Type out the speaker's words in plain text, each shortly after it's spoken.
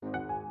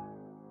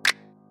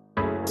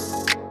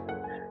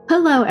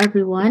Hello,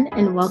 everyone,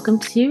 and welcome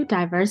to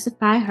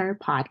Diversify Her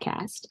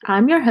podcast.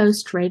 I'm your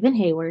host, Raven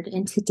Hayward,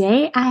 and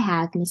today I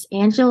have Miss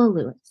Angela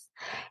Lewis.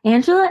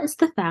 Angela is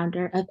the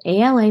founder of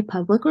ALA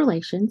Public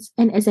Relations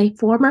and is a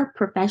former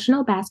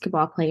professional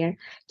basketball player,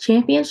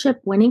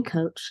 championship-winning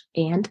coach,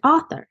 and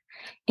author.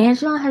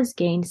 Angela has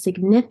gained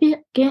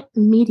significant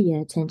media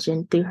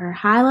attention through her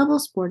high-level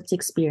sports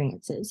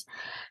experiences.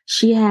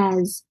 She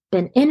has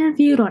been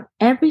interviewed on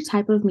every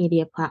type of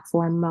media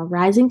platform while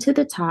rising to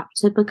the top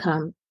to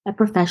become a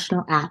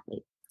professional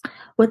athlete.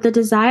 With the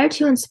desire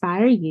to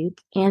inspire youth,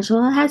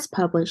 Angela has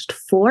published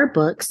 4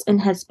 books and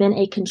has been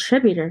a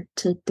contributor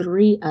to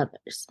 3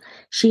 others.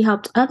 She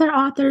helped other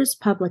authors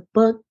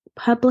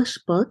publish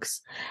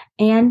books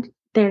and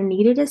their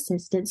needed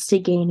assistance to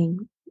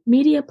gaining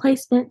media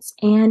placements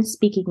and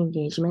speaking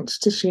engagements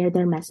to share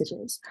their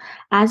messages.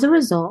 As a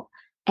result,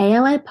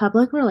 ALA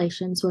Public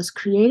Relations was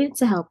created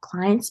to help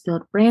clients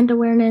build brand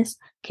awareness,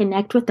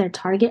 connect with their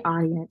target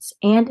audience,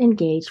 and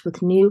engage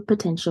with new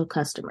potential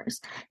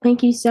customers.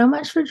 Thank you so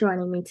much for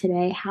joining me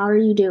today. How are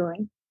you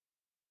doing?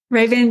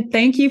 Raven,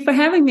 thank you for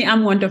having me.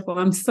 I'm wonderful.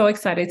 I'm so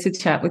excited to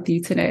chat with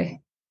you today.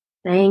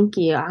 Thank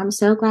you. I'm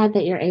so glad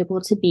that you're able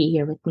to be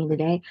here with me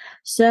today.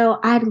 So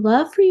I'd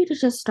love for you to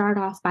just start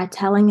off by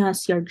telling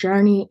us your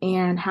journey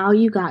and how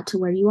you got to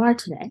where you are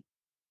today.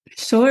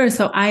 Sure.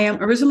 So I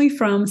am originally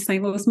from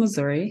St. Louis,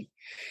 Missouri,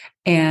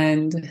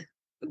 and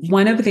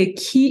one of the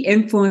key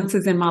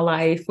influences in my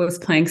life was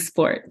playing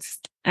sports,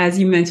 as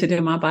you mentioned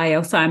in my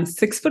bio. So I'm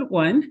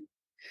 6'1",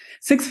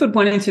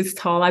 6'1" inches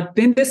tall. I've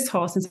been this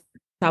tall since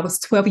I was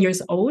 12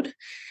 years old,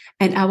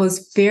 and I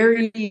was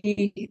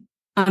very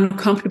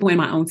uncomfortable in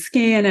my own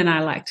skin, and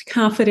I lacked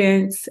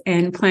confidence,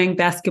 and playing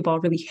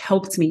basketball really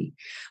helped me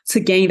to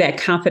gain that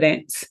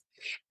confidence.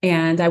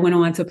 And I went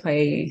on to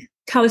play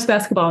college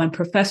basketball and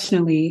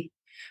professionally,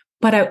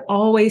 but I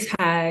always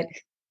had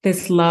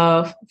this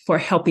love for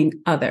helping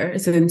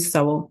others. And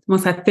so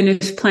once I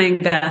finished playing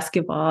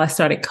basketball, I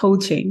started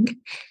coaching.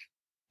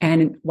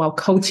 And while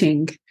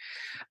coaching,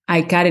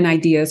 I got an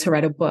idea to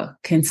write a book.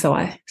 And so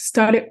I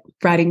started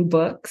writing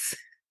books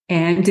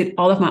and did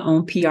all of my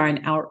own PR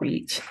and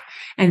outreach.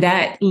 And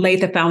that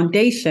laid the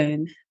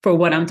foundation for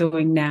what I'm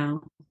doing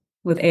now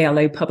with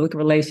ALA Public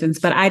Relations.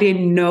 But I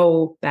didn't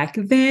know back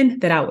then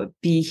that I would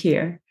be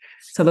here.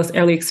 So those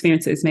early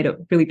experiences made a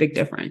really big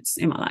difference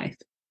in my life.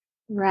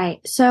 Right.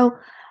 So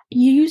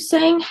you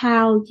saying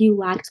how you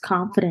lacked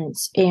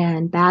confidence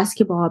and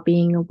basketball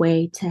being a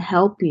way to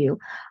help you.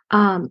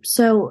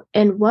 So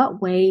in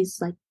what ways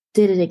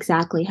did it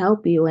exactly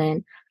help you,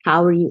 and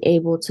how were you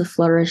able to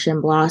flourish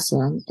and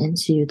blossom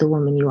into the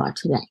woman you are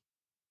today?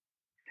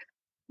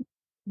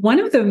 One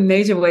of the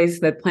major ways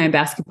that playing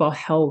basketball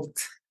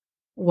helped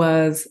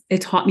was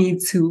it taught me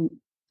to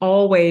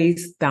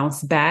always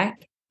bounce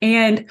back.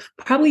 And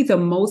probably the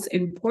most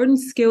important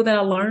skill that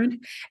I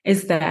learned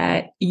is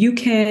that you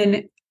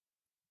can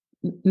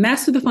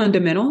master the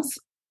fundamentals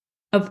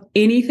of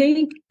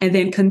anything and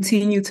then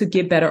continue to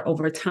get better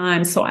over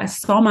time. So I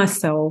saw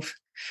myself,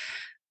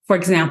 for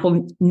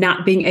example,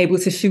 not being able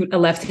to shoot a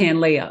left-hand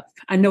layup.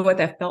 I know what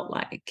that felt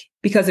like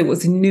because it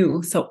was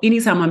new. So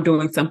anytime I'm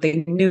doing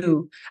something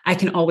new, I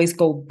can always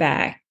go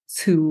back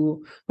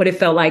to what it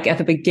felt like at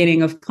the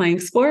beginning of playing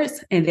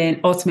sports and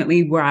then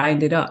ultimately where I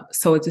ended up.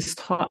 So it just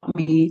taught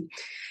me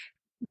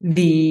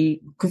the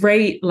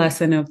great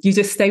lesson of you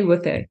just stay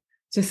with it.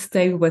 Just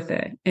stay with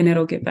it and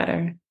it'll get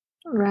better.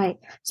 Right.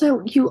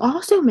 So you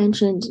also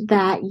mentioned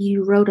that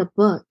you wrote a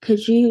book.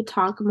 Could you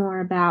talk more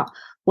about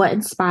what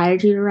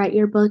inspired you to write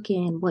your book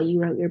and what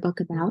you wrote your book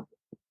about?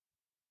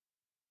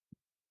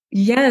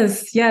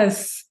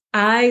 Yes.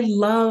 I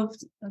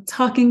loved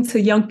talking to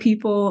young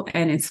people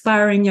and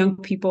inspiring young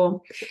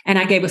people. And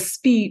I gave a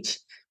speech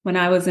when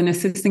I was an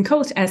assistant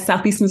coach at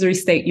Southeast Missouri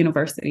State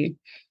University.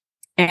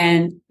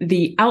 And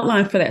the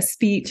outline for that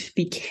speech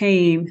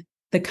became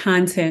the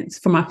contents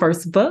for my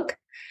first book,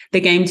 The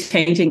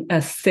Game-Changing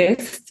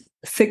Assist: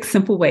 6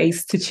 Simple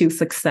Ways to Choose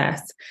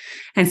Success.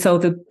 And so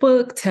the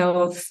book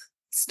tells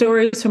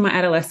stories from my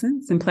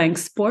adolescence and playing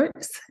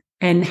sports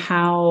and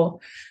how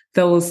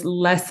those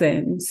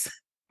lessons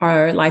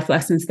are life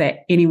lessons that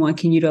anyone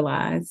can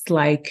utilize,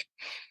 like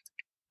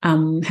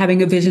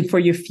having a vision for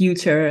your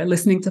future,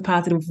 listening to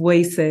positive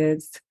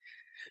voices,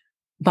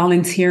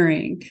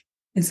 volunteering.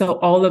 And so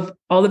all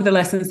of the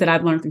lessons that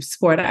I've learned through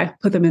sport, I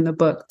put them in the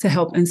book to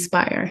help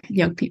inspire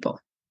young people.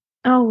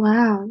 Oh,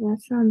 wow.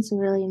 That sounds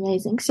really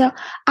amazing. So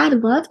I'd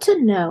love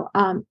to know,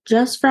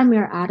 just from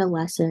your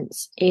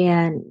adolescence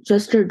and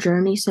just your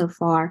journey so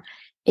far,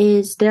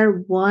 is there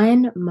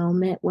one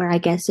moment where I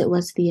guess it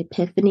was the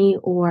epiphany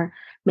or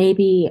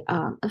maybe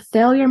a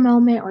failure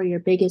moment or your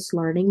biggest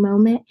learning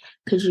moment?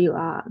 Could you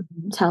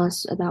tell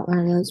us about one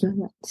of those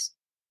moments?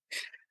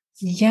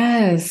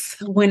 Yes.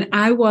 When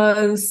I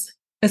was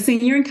a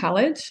senior in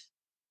college,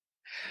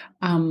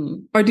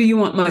 or do you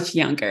want much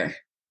younger?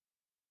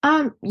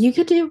 You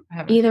could do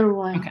either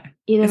one. Okay.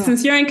 Either Since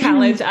one. you're in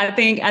college, I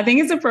think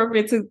it's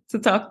appropriate to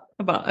talk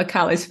about a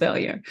college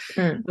failure.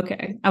 Mm.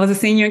 Okay. I was a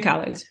senior in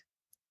college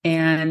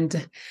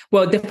and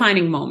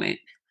defining moment.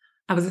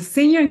 I was a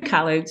senior in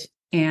college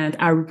and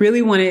I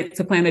really wanted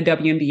to play in the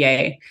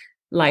WNBA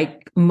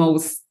like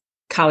most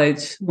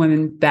college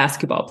women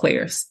basketball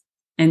players.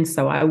 And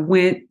so I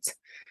went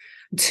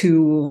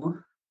to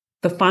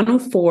the Final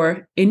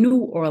Four in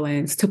New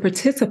Orleans to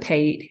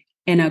participate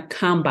in a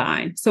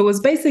combine. So it was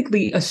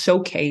basically a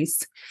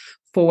showcase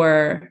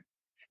for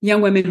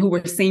young women who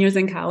were seniors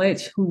in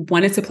college who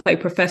wanted to play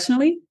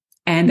professionally.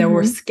 And there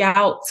were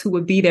scouts who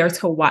would be there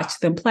to watch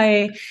them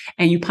play.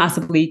 And you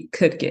possibly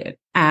could get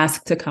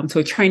asked to come to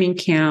a training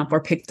camp or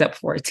picked up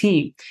for a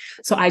team.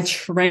 So I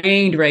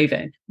trained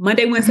Raven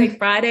Monday, Wednesday,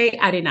 Friday.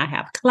 I did not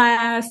have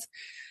class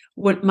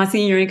with my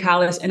senior in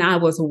college, and I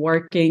was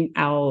working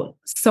out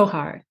so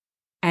hard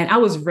and I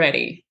was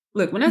ready.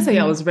 Look, when I say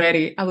I was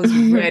ready, I was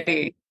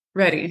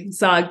ready.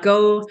 So I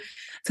go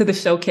to the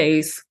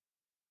showcase,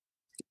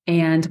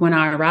 and when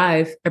I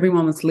arrived,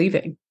 everyone was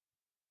leaving.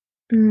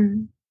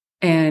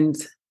 And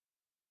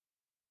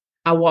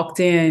I walked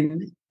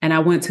in and I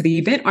went to the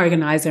event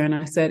organizer and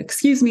I said,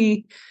 excuse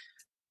me,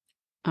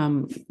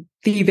 the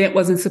event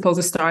wasn't supposed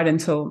to start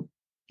until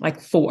like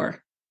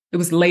 4. It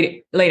was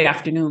late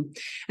afternoon.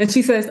 And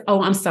she says,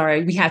 oh, I'm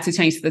sorry. We had to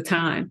change the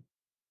time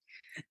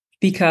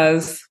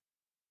because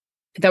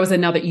there was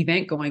another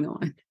event going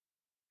on.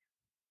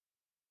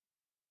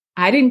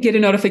 I didn't get a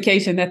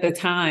notification that the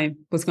time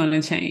was going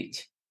to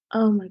change.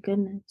 Oh my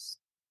goodness.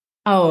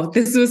 Oh,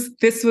 this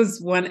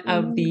was one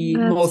of the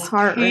most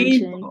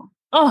painful.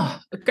 Oh,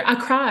 I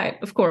cried,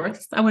 of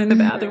course. I went in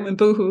the bathroom and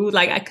boohoo.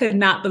 Like, I could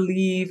not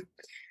believe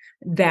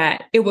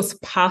that it was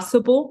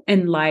possible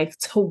in life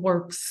to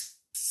work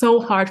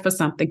so hard for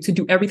something, to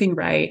do everything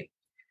right,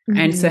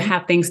 and to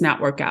have things not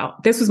work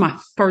out. This was my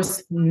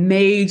first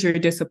major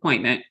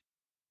disappointment.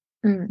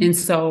 And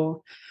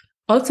so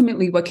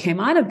ultimately what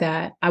came out of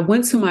that, I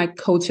went to my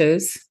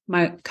coaches,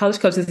 my college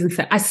coaches, and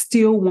said, I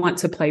still want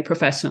to play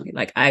professionally.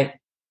 Like,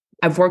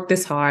 I've worked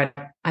this hard.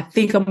 I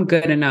think I'm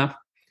good enough.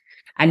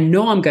 I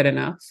know I'm good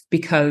enough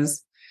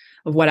because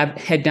of what I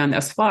had done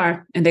thus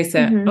far. And they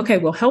said, okay,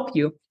 we'll help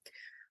you.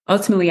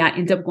 Ultimately, I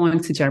ended up going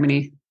to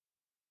Germany.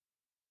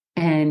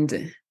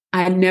 And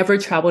I never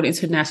traveled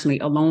internationally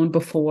alone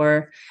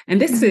before. And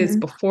this is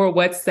before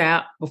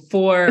WhatsApp,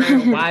 before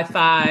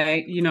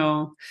Wi-Fi,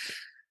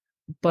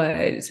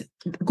 but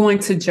going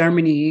to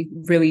Germany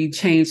really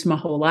changed my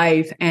whole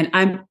life. And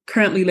I'm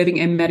currently living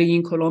in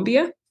Medellin,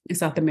 Colombia, in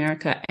South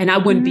America. And I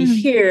wouldn't be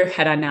here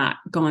had I not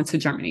gone to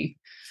Germany.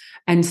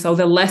 And so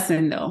the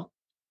lesson, though,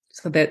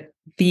 so that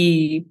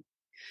the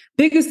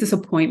biggest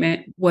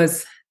disappointment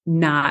was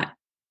not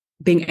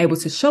being able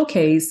to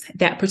showcase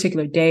that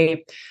particular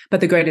day. But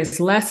the greatest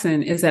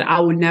lesson is that I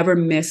will never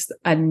miss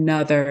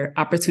another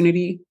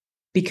opportunity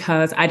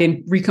because I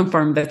didn't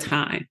reconfirm the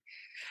time.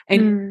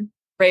 And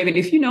Raven,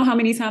 if you know how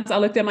many times I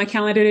looked at my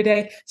calendar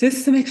today,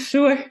 just to make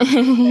sure,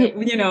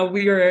 that,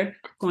 we were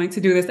going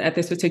to do this at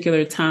this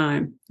particular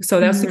time. So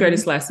that's the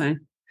greatest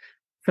lesson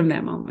from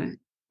that moment.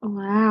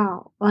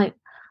 Wow. Like,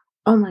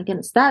 oh my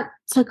goodness, I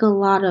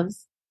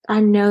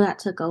know that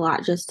took a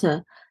lot just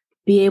to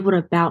be able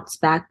to bounce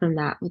back from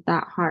that with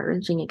that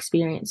heart-wrenching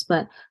experience.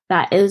 But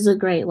that is a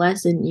great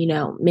lesson,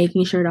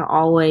 making sure to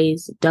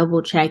always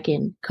double check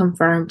and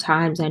confirm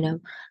times. I know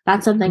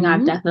that's something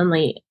I've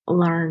definitely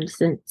learned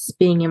since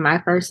being in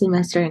my first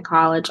semester in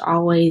college,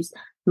 always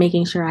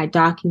making sure I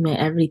document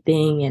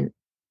everything and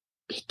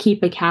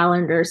keep a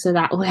calendar so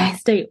that way I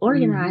stay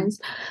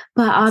organized.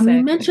 But Exactly.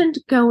 You mentioned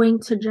going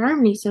to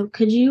Germany. So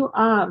could you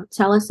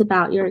tell us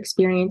about your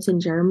experience in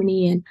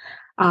Germany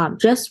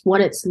and just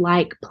what it's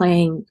like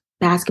playing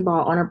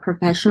basketball on a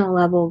professional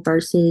level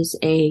versus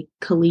a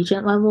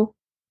collegiate level?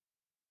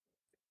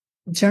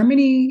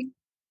 Germany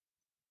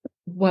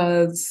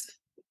was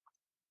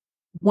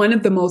one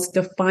of the most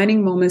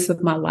defining moments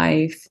of my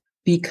life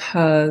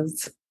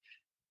because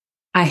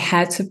I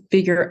had to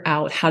figure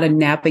out how to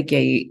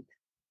navigate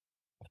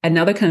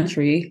another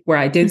country where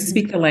I didn't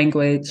speak the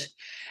language,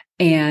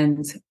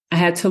 and I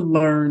had to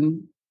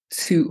learn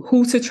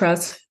who to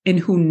trust and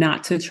who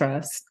not to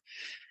trust.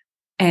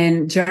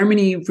 And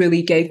Germany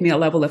really gave me a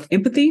level of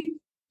empathy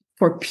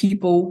for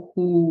people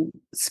who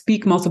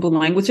speak multiple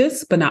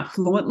languages, but not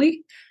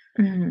fluently.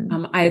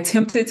 I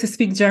attempted to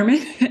speak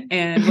German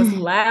and was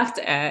laughed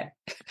at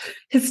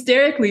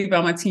hysterically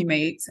by my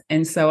teammates.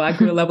 And so I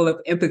grew a level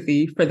of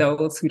empathy for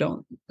those who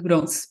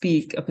don't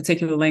speak a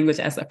particular language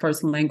as a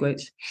first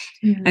language.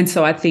 And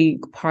so I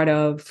think part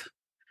of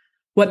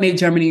what made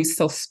Germany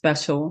so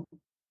special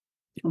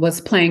was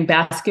playing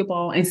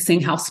basketball and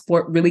seeing how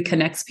sport really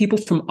connects people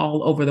from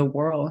all over the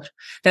world.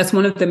 That's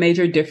one of the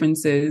major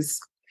differences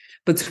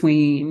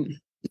between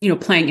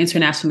playing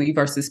internationally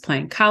versus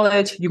playing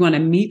college. You're going to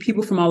meet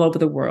people from all over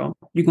the world.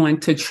 You're going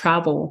to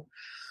travel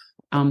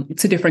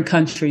to different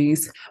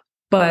countries,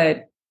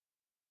 but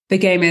the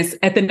game is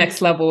at the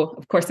next level.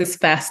 Of course, it's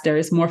faster,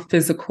 it's more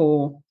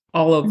physical,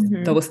 all of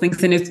those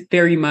things. And it's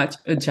very much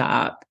a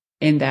job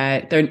in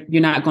that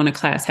you're not going to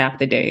class half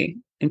the day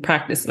and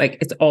practice. Like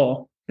it's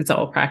all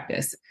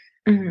practice.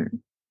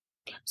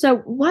 So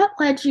what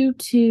led you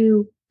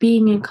to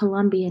being in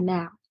Colombia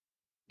now?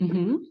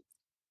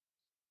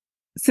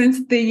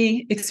 since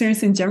the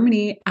experience in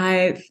Germany,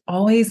 I've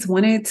always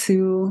wanted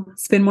to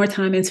spend more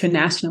time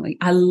internationally.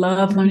 I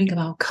love learning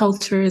about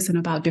cultures and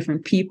about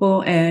different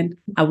people. And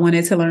I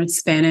wanted to learn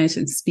Spanish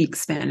and speak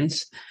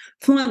Spanish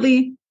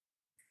fluently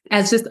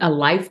as just a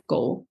life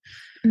goal.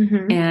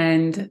 Mm-hmm.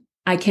 And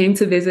I came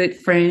to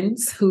visit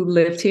friends who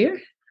lived here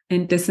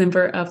in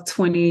December of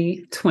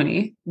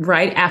 2020,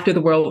 right after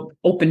the world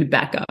opened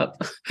back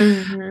up.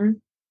 Mm-hmm.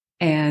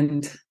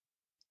 And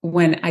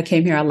when I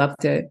came here, I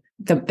loved it.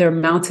 There are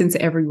mountains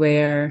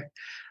everywhere.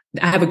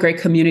 I have a great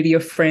community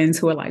of friends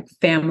who are like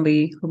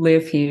family who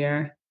live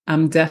here.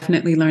 I'm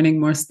definitely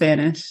learning more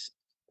Spanish.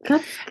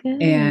 That's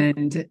good.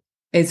 And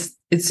it's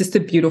just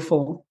a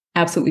beautiful,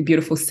 absolutely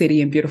beautiful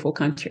city and beautiful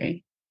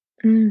country.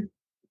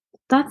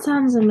 That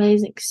sounds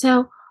amazing.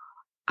 So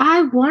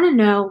I want to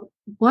know,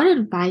 what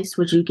advice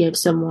would you give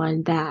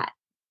someone that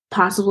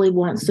possibly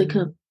wants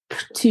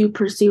to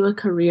pursue a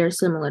career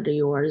similar to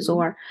yours,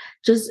 or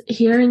just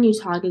hearing you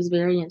talk is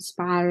very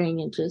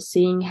inspiring, and just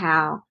seeing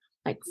how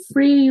like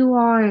free you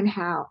are and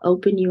how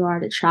open you are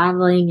to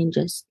traveling and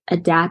just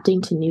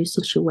adapting to new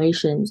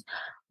situations.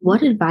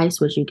 What advice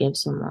would you give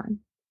someone?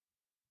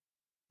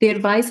 The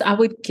advice I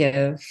would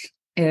give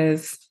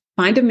is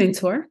find a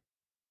mentor.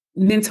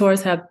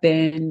 Mentors have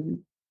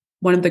been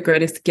one of the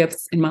greatest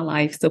gifts in my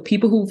life. So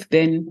people who've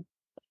been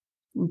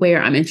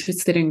where I'm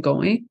interested in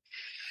going,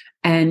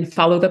 and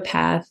follow the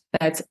path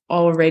that's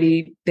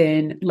already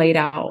been laid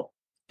out.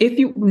 If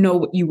you know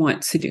what you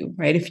want to do,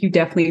 right? If you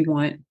definitely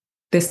want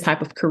this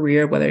type of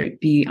career, whether it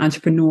be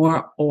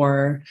entrepreneur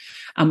or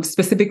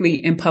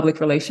specifically in public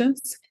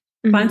relations,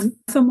 find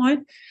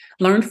someone,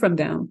 learn from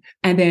them,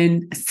 and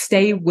then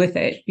stay with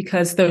it,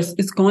 because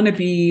it's going to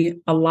be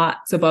a lot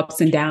of ups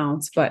and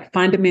downs, but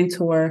find a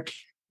mentor,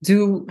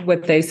 do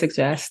what they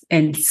suggest,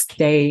 and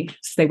stay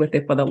with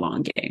it for the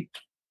long game.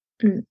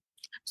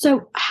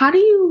 So how do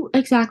you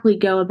exactly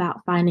go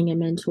about finding a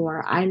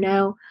mentor? I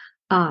know,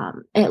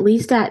 at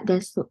least at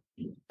this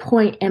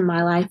point in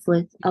my life,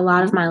 with a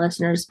lot of my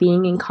listeners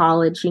being in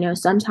college,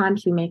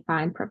 sometimes we may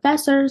find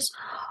professors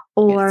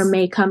or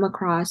may come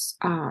across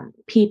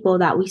people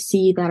that we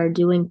see that are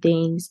doing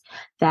things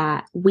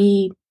that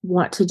we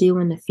want to do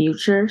in the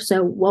future.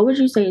 So what would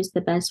you say is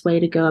the best way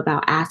to go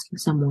about asking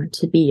someone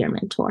to be your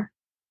mentor?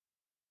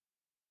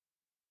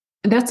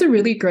 That's a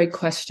really great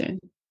question.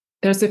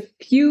 There's a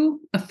few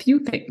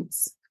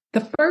things.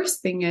 The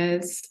first thing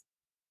is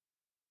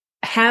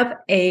have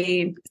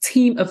a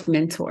team of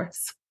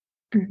mentors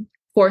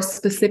for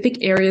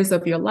specific areas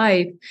of your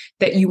life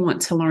that you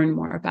want to learn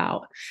more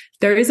about.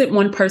 There isn't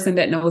one person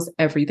that knows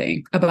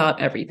everything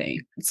about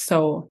everything.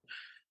 So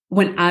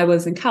when I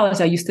was in college,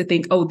 I used to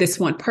think, oh,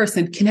 this one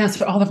person can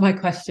answer all of my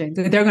questions.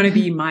 They're going to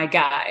be my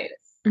guide.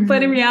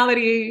 But in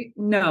reality,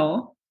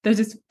 no, they're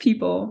just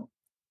people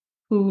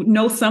who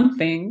know some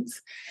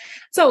things.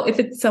 So if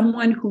it's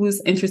someone who's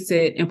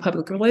interested in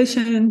public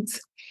relations,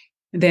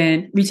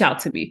 then reach out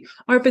to me.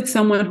 Or if it's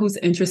someone who's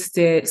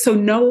interested, so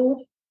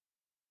know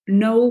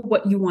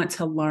what you want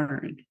to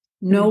learn.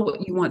 Know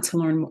what you want to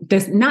learn.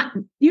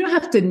 You don't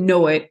have to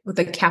know it with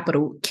a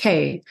capital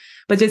K,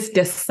 but just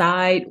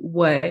decide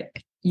what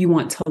you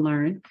want to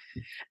learn.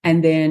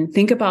 And then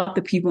think about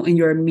the people in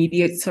your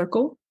immediate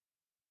circle.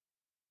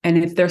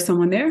 And if there's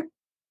someone there,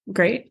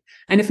 great.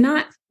 And if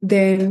not,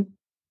 then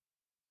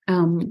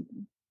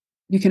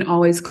you can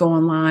always go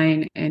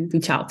online and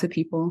reach out to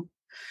people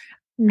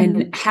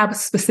and have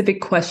specific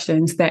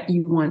questions that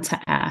you want to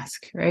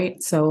ask,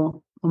 right?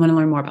 So I want to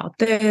learn more about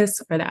this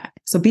or that.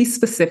 So be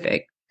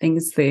specific. I think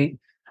it's the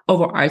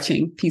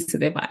overarching piece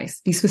of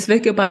advice. Be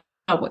specific about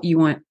what you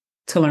want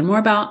to learn more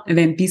about, and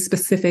then be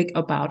specific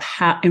about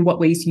how, in what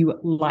ways you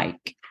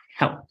like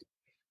help.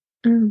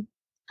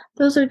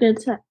 Those are good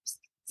tips.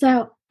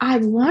 So I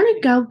want to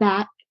go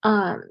back.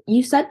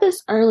 You said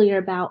this earlier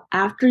about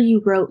after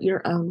you wrote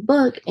your own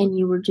book and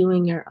you were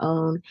doing your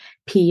own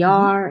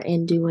PR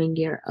and doing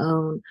your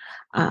own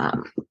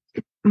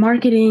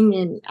marketing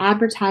and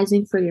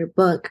advertising for your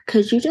book.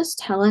 Could you just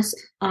tell us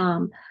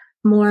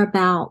more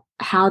about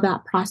how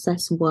that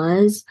process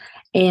was,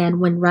 and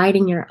when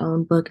writing your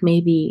own book,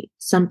 maybe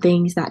some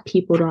things that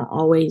people don't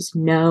always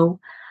know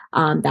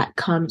that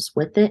comes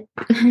with it?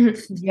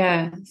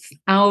 Yes,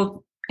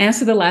 I'll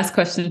answer the last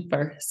question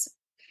first.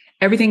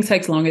 Everything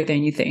takes longer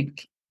than you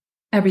think.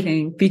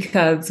 Everything,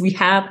 because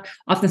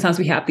oftentimes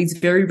we have these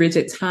very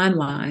rigid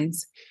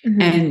timelines,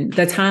 and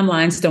the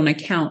timelines don't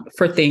account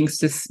for things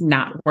just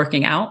not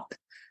working out.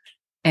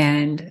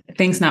 And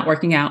things not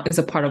working out is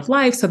a part of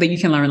life so that you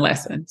can learn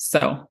lessons.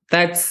 So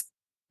that's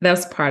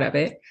part of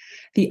it.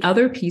 The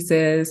other piece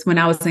is, when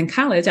I was in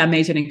college, I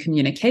majored in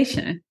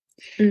communication.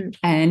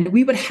 And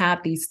we would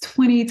have these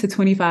 20 to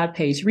 25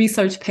 page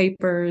research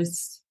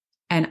papers.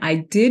 And I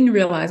didn't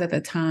realize at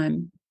the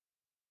time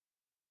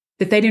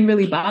that they didn't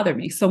really bother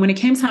me. So when it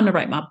came time to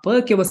write my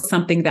book, it was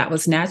something that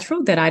was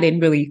natural, that I didn't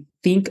really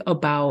think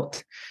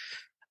about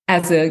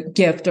as a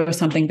gift or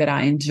something that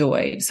I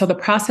enjoyed. So the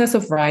process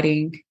of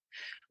writing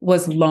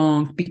was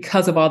long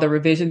because of all the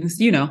revisions.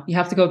 You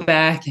have to go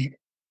back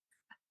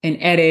and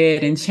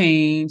edit and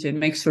change and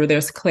make sure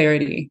there's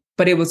clarity.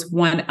 But it was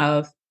one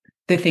of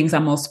the things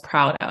I'm most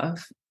proud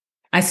of.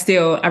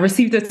 I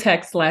received a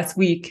text last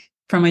week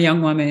from a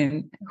young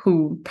woman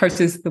who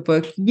purchased the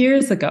book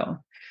years ago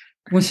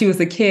when she was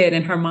a kid,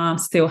 and her mom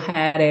still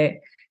had it,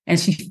 and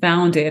she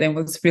found it and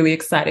was really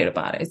excited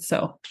about it.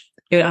 So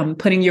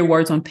putting your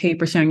words on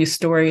paper, sharing your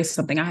story is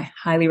something I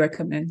highly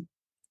recommend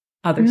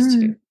others to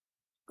do.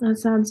 That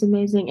sounds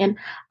amazing. And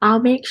I'll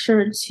make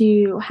sure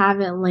to have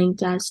it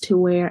linked as to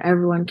where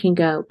everyone can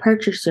go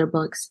purchase your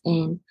books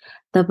in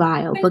the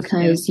bio,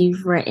 because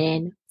you've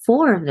written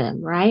 4 of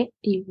them, right?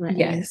 You've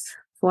written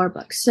 4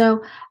 books.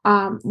 So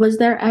was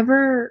there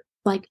ever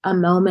like a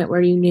moment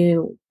where you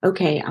knew,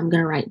 okay, I'm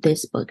going to write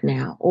this book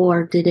now?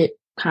 Or did it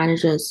kind of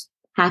just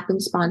happen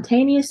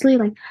spontaneously?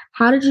 Like,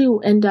 how did you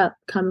end up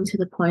coming to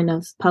the point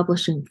of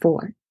publishing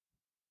 4?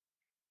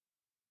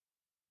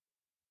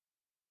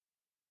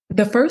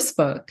 The first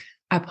book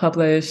I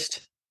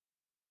published,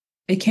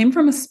 it came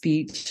from a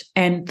speech,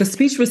 and the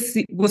speech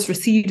was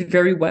received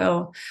very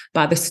well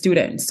by the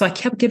students. So I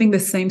kept giving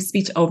the same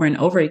speech over and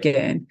over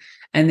again,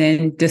 and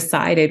then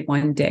decided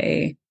one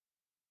day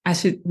I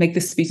should make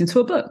this speech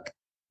into a book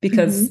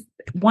because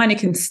one, it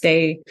can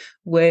stay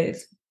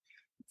with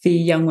the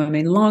young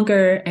women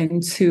longer,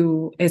 and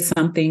 2, it's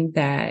something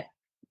that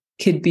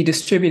could be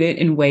distributed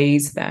in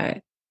ways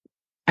that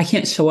I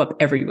can't show up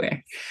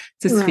everywhere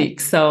to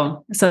speak.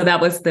 So that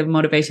was the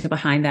motivation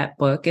behind that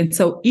book. And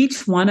so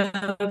each one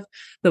of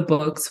the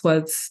books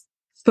was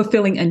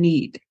fulfilling a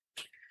need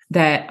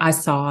that I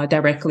saw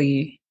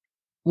directly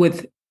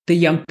with the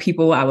young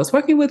people I was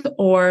working with,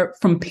 or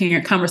from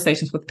parent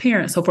conversations with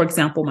parents. So for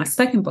example, my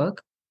second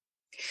book,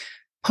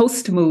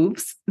 Post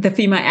Moves, the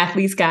Female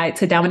Athlete's Guide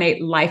to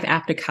Dominate Life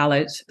After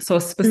College. So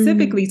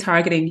specifically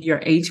targeting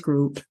your age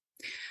group,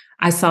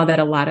 I saw that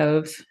a lot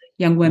of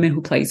young women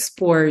who played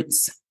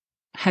sports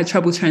had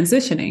trouble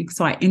transitioning.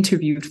 So I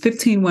interviewed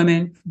 15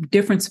 women,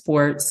 different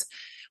sports,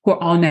 who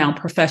are all now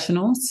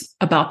professionals,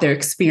 about their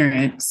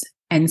experience.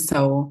 And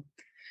so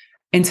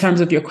in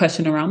terms of your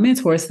question around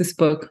mentors, this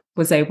book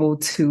was able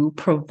to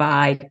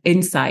provide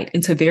insight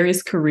into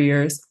various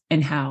careers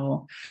and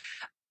how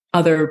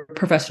other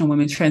professional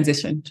women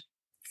transitioned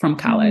from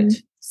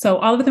college. So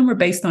all of them were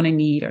based on a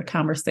need or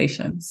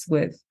conversations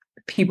with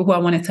people who I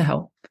wanted to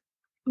help.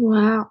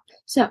 Wow.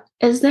 So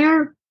is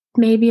there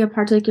maybe a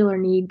particular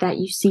need that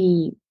you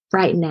see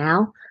right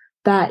now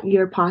that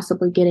you're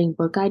possibly getting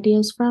book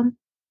ideas from?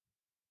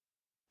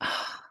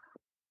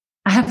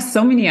 I have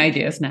so many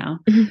ideas now.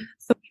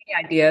 So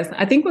many ideas.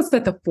 I think what's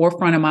at the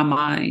forefront of my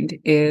mind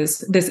is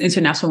this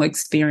international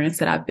experience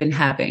that I've been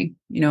having.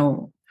 You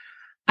know,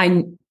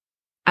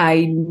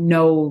 I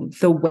know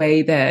the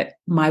way that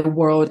my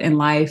world and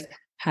life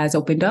has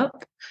opened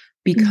up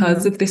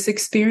because of this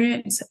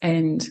experience.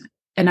 And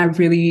I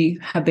really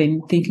have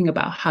been thinking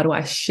about, how do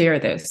I share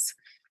this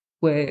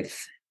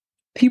with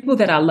people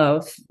that I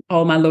love,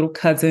 all my little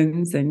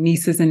cousins and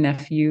nieces and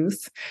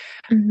nephews,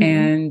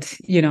 and,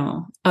 you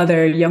know,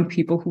 other young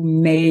people who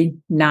may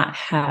not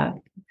have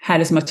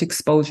had as much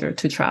exposure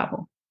to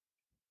travel.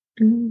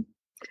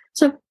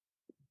 So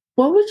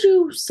what would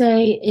you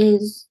say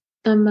is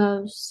the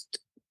most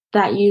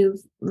that you've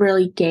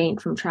really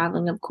gained from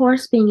traveling? Of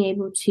course, being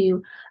able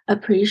to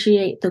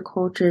appreciate the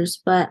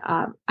cultures, but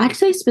I'd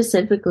say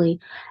specifically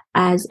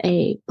as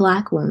a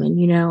Black woman,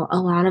 you know, a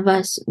lot of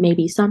us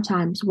maybe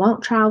sometimes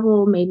won't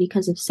travel, maybe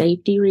because of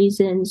safety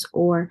reasons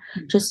or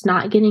just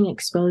not getting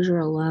exposure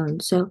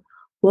alone. So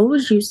what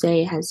would you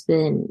say has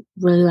been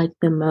really like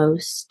the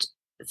most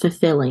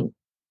fulfilling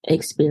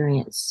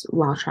experience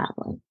while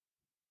traveling?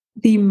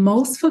 The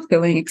most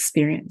fulfilling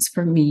experience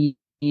for me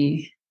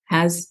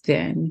has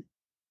been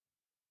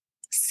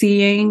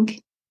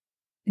seeing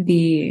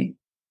the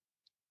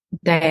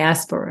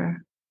diaspora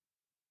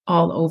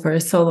all over.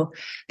 So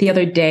the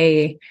other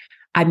day,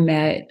 I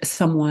met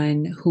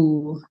someone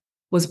who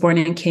was born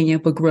in Kenya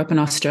but grew up in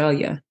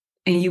Australia.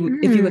 And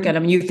if you look at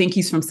him, you think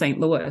he's from St.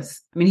 Louis.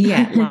 I mean, he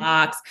had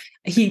locks.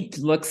 He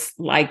looks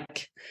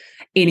like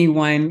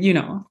anyone, you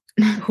know,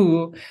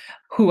 who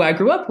I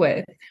grew up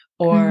with.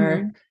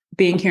 Or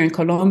being here in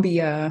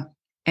Colombia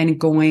and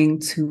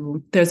going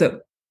to, there's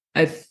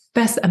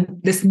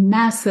this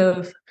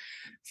massive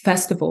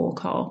festival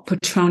called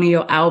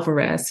Petronio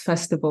Alvarez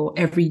Festival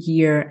every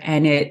year,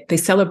 and they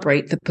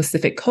celebrate the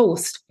Pacific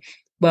Coast.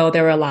 Well,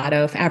 there were a lot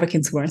of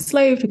Africans who were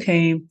enslaved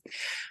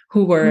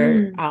who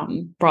were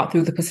brought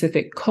through the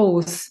Pacific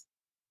Coast,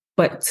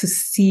 but to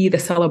see the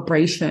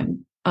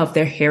celebration of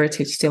their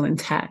heritage still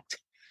intact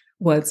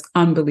was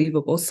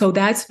unbelievable. So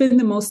that's been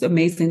the most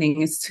amazing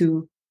thing, is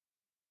to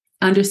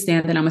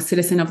understand that I'm a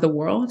citizen of the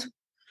world,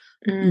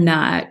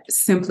 not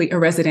simply a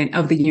resident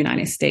of the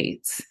United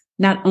States.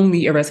 Not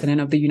only a resident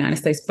of the United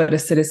States, but a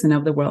citizen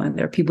of the world. And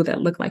there are people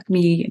that look like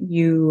me and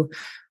you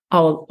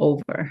all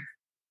over.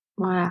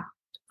 Wow.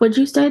 Would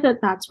you say that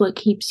that's what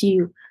keeps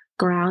you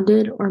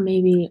grounded, or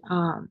maybe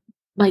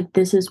like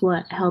this is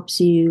what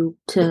helps you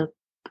to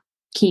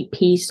keep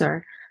peace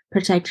or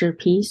protect your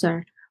peace?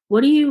 Or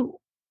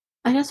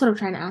I guess what I'm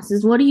trying to ask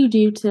is, what do you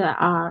do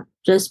to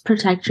just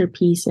protect your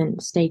peace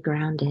and stay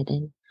grounded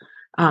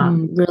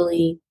and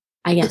really,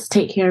 I guess,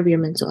 take care of your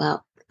mental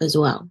health as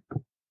well?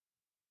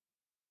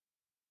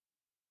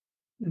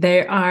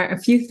 There are a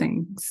few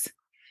things.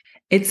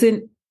 It's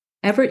an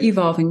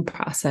ever-evolving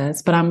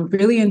process, but I'm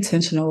really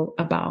intentional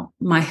about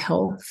my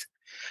health,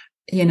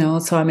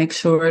 so I make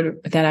sure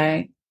that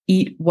I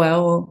eat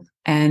well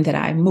and that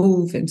I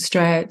move and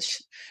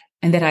stretch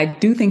and that I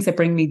do things that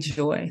bring me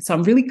joy. So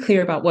I'm really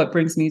clear about what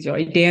brings me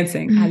joy.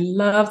 Dancing. I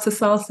love to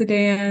salsa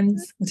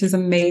dance, which is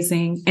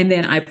amazing. And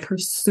then I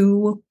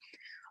pursue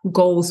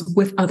goals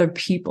with other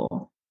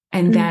people,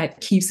 and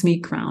that keeps me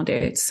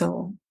grounded.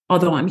 So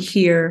although I'm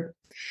here,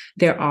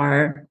 there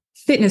are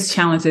fitness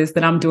challenges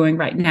that I'm doing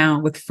right now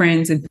with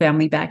friends and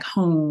family back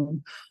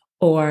home,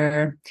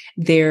 or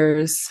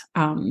there's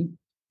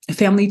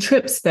family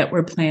trips that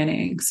we're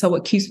planning. So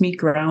what keeps me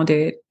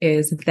grounded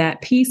is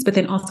that piece. But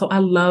then also I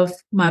love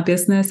my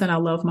business and I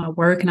love my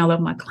work and I love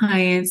my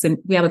clients. And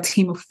we have a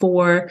team of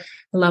 4.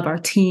 I love our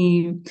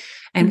team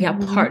and we have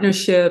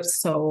partnerships.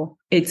 So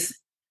it's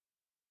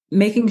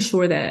making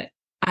sure that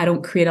I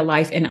don't create a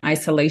life in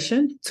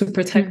isolation to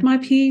protect my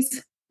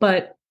peace,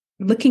 but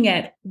looking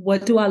at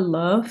what do I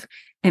love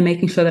and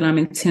making sure that I'm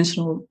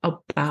intentional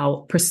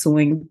about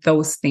pursuing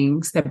those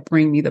things that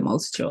bring me the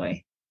most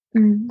joy.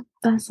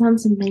 That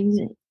sounds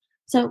amazing.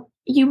 So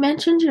you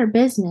mentioned your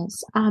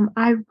business.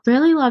 I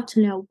really love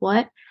to know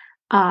what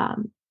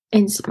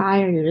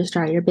inspired you to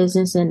start your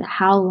business and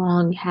how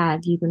long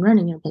have you been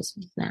running your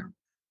business now?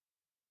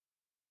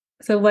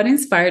 So what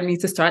inspired me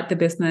to start the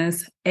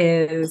business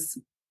is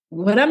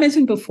what I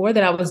mentioned before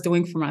that I was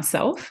doing for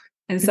myself.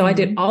 And so I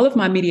did all of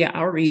my media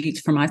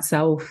outreach for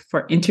myself,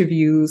 for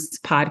interviews,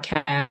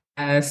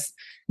 podcasts,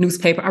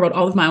 newspaper. I wrote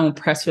all of my own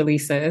press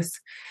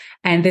releases.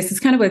 And this is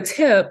kind of a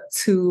tip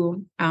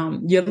to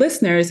your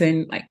listeners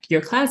and like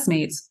your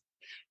classmates.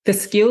 The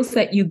skills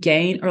that you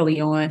gain early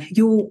on,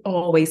 you'll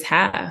always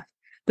have,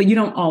 but you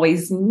don't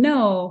always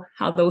know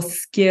how those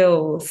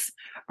skills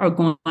you're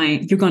going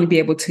to be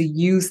able to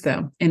use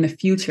them in the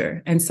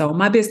future. And so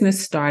my business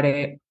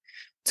started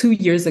 2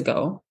 years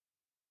ago.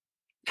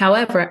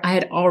 However, I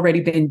had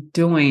already been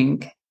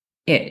doing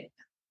it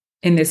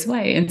in this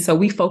way. And so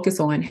we focus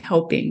on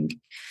helping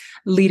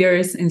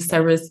leaders in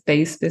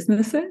service-based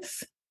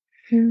businesses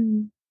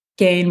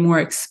gain more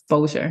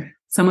exposure.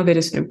 Some of it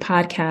is through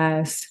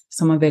podcasts.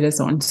 Some of it is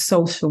on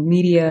social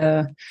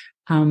media.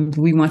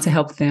 We want to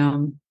help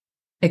them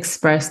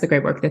express the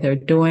great work that they're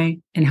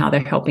doing and how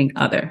they're helping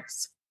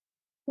others.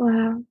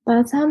 Wow,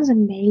 that sounds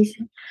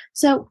amazing.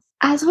 So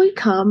as we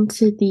come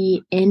to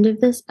the end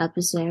of this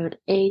episode,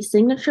 a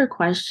signature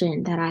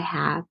question that I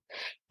have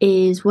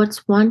is,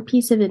 what's one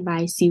piece of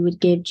advice you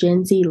would give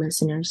Gen Z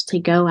listeners to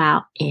go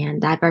out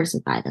and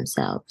diversify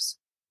themselves?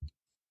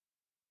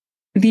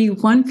 The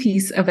one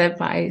piece of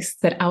advice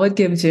that I would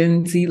give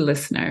Gen Z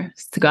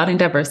listeners to go out and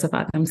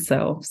diversify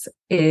themselves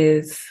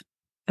is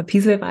a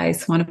piece of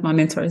advice one of my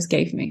mentors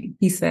gave me.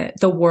 He said,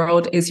 the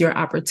world is your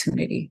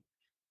opportunity.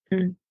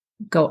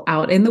 Go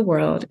out in the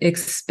world,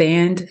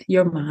 expand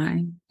your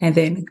mind, and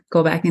then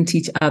go back and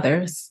teach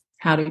others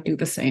how to do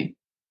the same.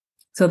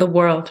 So the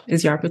world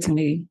is your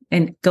opportunity,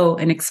 and go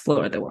and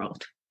explore the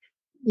world.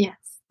 Yes.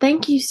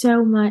 Thank you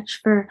so much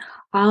for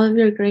all of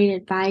your great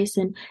advice.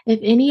 And if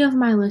any of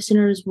my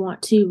listeners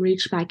want to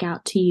reach back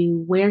out to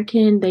you, where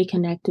can they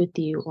connect with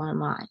you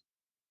online?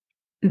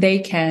 They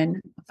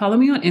can follow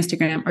me on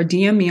Instagram or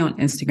DM me on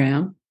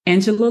Instagram,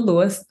 Angela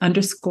Lewis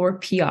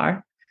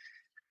 _PR.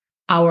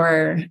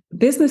 Our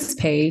business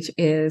page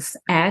is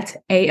at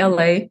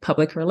ALA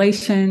Public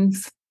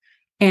Relations.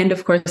 And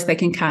of course, they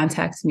can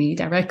contact me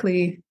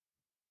directly,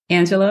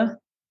 Angela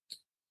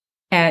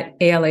at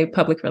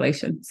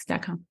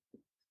alapublicrelations.com.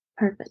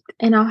 Perfect.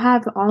 And I'll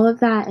have all of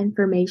that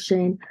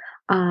information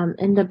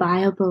in the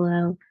bio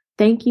below.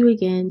 Thank you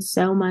again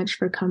so much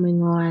for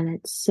coming on.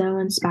 It's so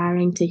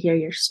inspiring to hear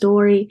your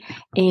story.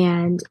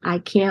 And I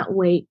can't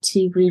wait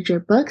to read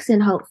your books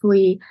and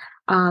hopefully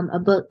a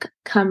book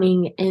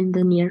coming in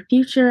the near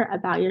future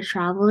about your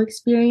travel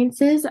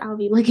experiences. I'll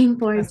be looking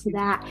forward to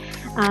that.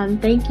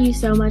 Thank you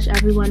so much,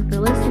 everyone, for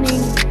listening.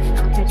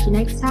 I'll catch you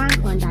next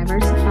time on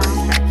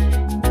Diversify Her.